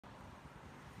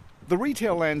The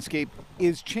retail landscape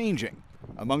is changing.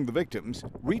 Among the victims,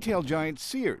 retail giant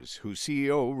Sears, whose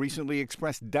CEO recently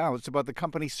expressed doubts about the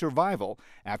company's survival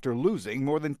after losing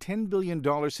more than $10 billion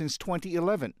since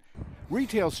 2011.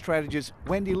 Retail strategist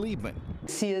Wendy Liebman.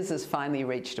 Sears has finally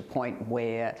reached a point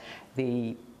where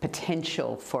the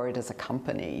potential for it as a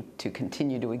company to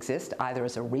continue to exist, either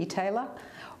as a retailer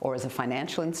or as a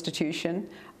financial institution,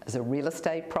 as a real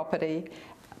estate property,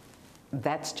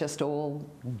 that's just all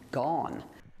gone.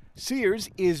 Sears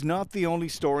is not the only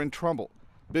store in trouble.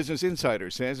 Business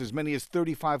Insider says as many as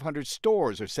 3,500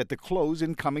 stores are set to close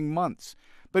in coming months.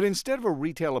 But instead of a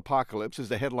retail apocalypse, as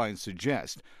the headlines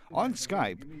suggest, on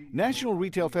Skype, National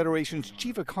Retail Federation's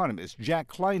chief economist Jack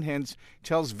Kleinhans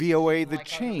tells VOA the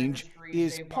change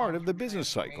is part of the business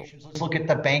cycle. Let's look at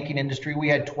the banking industry. We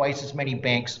had twice as many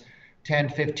banks 10,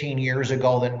 15 years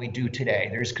ago than we do today.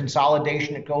 There's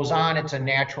consolidation that goes on. It's a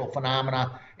natural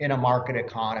phenomena in a market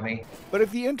economy. But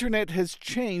if the internet has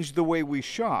changed the way we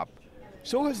shop,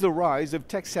 so has the rise of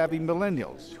tech-savvy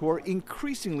millennials who are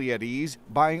increasingly at ease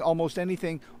buying almost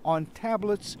anything on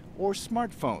tablets or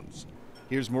smartphones.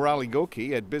 Here's Murali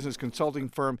Goki at business consulting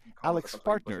firm Alex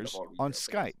Partners on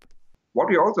Skype. What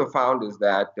we also found is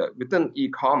that within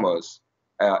e-commerce,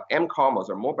 m-commerce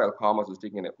or mobile commerce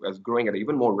is growing at an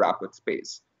even more rapid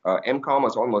pace.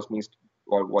 M-commerce almost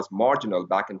was marginal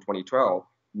back in 2012.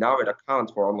 Now it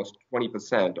accounts for almost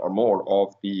 20% or more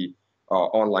of the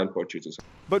online purchases.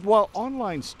 But while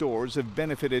online stores have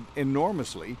benefited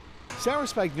enormously, Sarah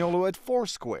Spagnolo at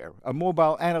Foursquare, a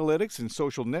mobile analytics and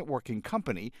social networking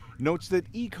company, notes that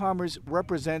e-commerce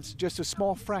represents just a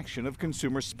small fraction of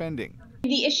consumer spending.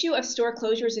 The issue of store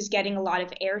closures is getting a lot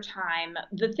of airtime.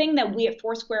 The thing that we at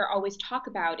Foursquare always talk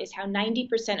about is how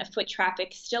 90% of foot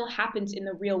traffic still happens in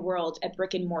the real world at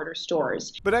brick and mortar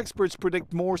stores. But experts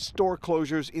predict more store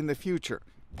closures in the future,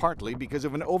 partly because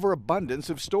of an overabundance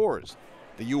of stores.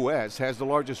 The U.S. has the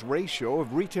largest ratio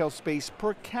of retail space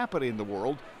per capita in the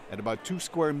world at about 2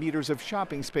 square meters of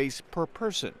shopping space per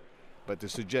person. But to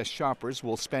suggest shoppers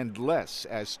will spend less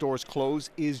as stores close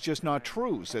is just not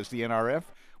true, says the NRF,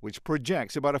 which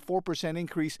projects about a 4%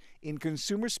 increase in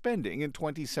consumer spending in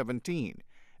 2017.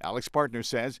 Alex Partner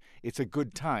says it's a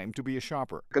good time to be a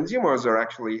shopper. Consumers are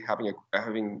actually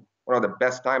having one of the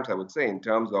best times, I would say, in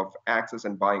terms of access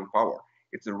and buying power.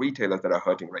 It's the retailers that are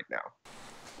hurting right now.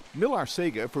 Millar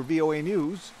Sega for VOA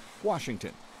News,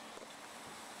 Washington.